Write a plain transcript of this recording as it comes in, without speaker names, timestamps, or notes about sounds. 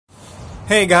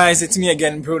Hey guys, it's me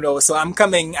again, Bruno. So I'm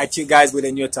coming at you guys with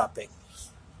a new topic.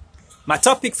 My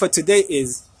topic for today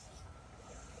is,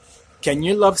 can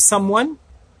you love someone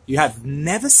you have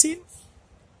never seen?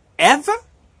 Ever?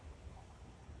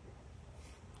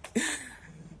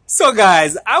 So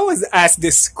guys, I was asked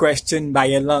this question by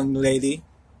a young lady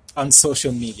on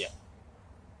social media.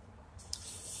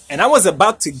 And I was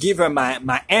about to give her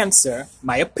my answer,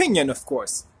 my opinion, of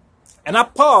course. And I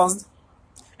paused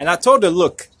and I told her,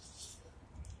 look,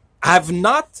 I have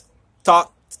not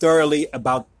thought thoroughly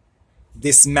about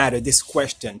this matter, this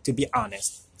question, to be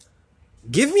honest.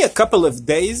 Give me a couple of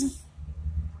days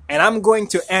and I'm going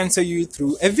to answer you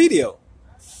through a video.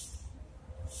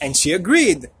 And she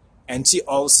agreed. And she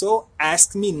also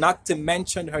asked me not to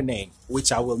mention her name,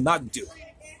 which I will not do.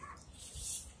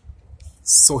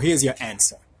 So here's your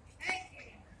answer.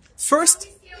 First,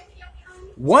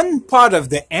 one part of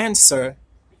the answer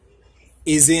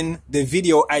is in the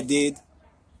video I did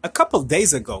a couple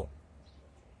days ago.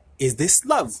 Is this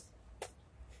love?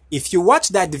 If you watch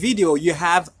that video, you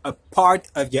have a part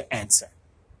of your answer.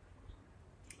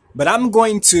 But I'm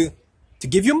going to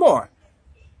give you more.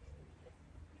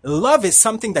 Love is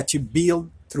something that you build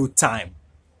through time,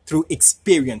 through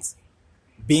experience,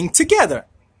 being together.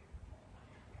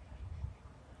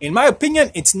 In my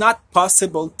opinion, it's not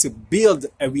possible to build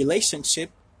a relationship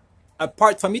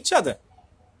apart from each other.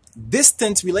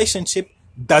 Distant relationship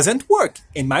doesn't work,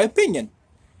 in my opinion.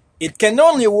 It can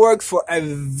only work for a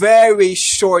very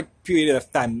short period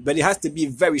of time, but it has to be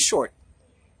very short.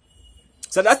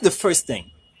 So that's the first thing.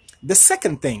 The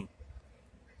second thing,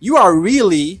 you are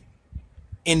really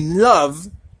in love,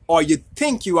 or you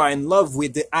think you are in love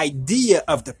with the idea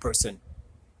of the person.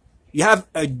 You have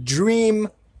a dream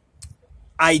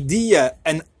idea,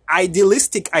 an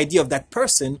idealistic idea of that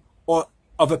person, or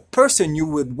of a person you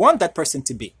would want that person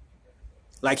to be.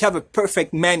 Like you have a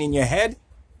perfect man in your head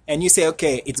and you say,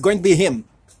 okay, it's going to be him.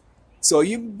 So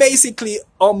you basically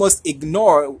almost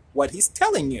ignore what he's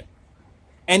telling you.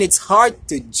 And it's hard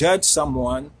to judge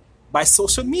someone by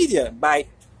social media, by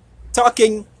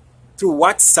talking through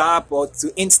WhatsApp or to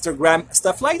Instagram,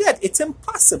 stuff like that. It's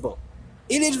impossible.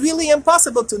 It is really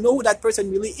impossible to know who that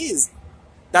person really is.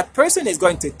 That person is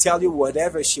going to tell you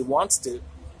whatever she wants to.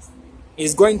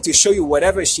 Is going to show you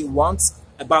whatever she wants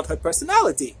about her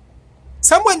personality.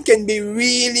 Someone can be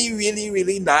really, really,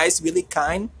 really nice, really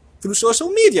kind through social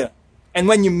media. And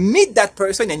when you meet that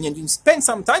person and you spend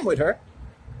some time with her,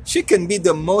 she can be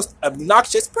the most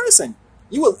obnoxious person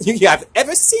you have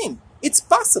ever seen. It's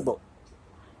possible.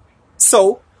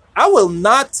 So I will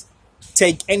not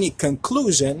take any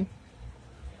conclusion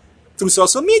through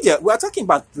social media. We are talking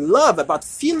about love, about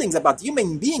feelings, about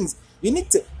human beings. You need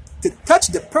to touch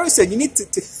the person. You need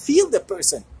to feel the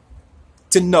person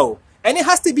to know. And it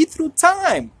has to be through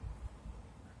time.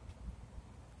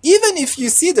 Even if you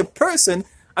see the person,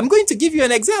 I'm going to give you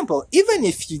an example. Even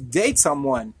if you date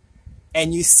someone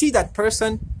and you see that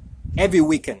person every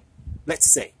weekend,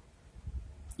 let's say,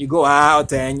 you go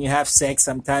out and you have sex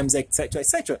sometimes, etc.,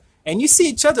 etc., and you see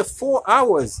each other 4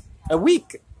 hours a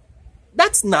week,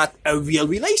 that's not a real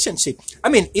relationship. I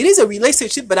mean, it is a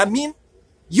relationship, but I mean,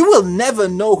 you will never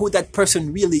know who that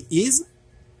person really is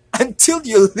until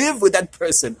you live with that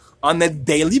person on a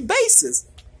daily basis.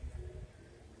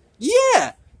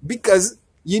 Yeah, because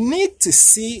you need to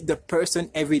see the person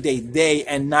every day, day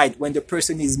and night, when the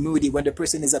person is moody, when the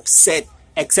person is upset,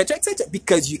 etc., etc.,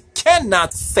 because you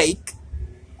cannot fake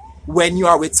when you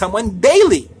are with someone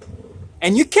daily.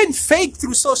 And you can fake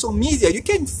through social media. You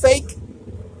can fake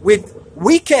with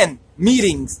weekend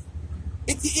meetings.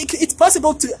 It's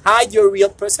possible to hide your real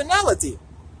personality,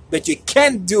 but you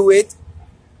can't do it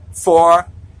for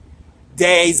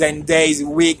days and days,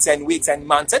 weeks and weeks and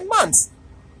months.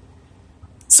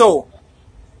 So,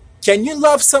 can you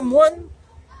love someone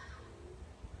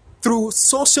through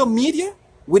social media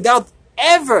without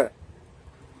ever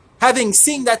having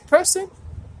seen that person?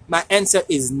 My answer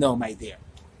is no, my dear.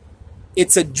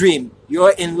 It's a dream.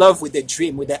 You're in love with the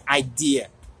dream, with the idea,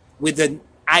 with an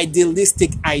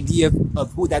idealistic idea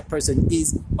of who that person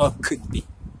is or could be.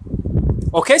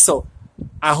 Okay, so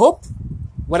I hope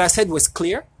what I said was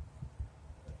clear.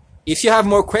 If you have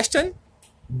more questions,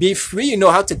 be free. You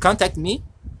know how to contact me.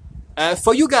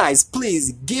 For you guys,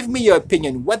 please give me your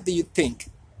opinion. What do you think?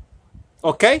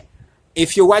 Okay?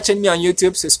 If you're watching me on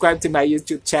YouTube, subscribe to my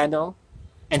YouTube channel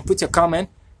and put your comment.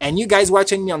 And you guys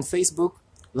watching me on Facebook,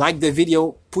 like the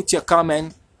video, put your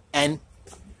comment, and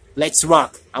let's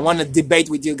rock. I want to debate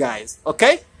with you guys.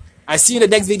 Okay? I'll see you in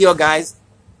the next video, guys.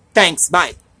 Thanks.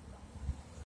 Bye.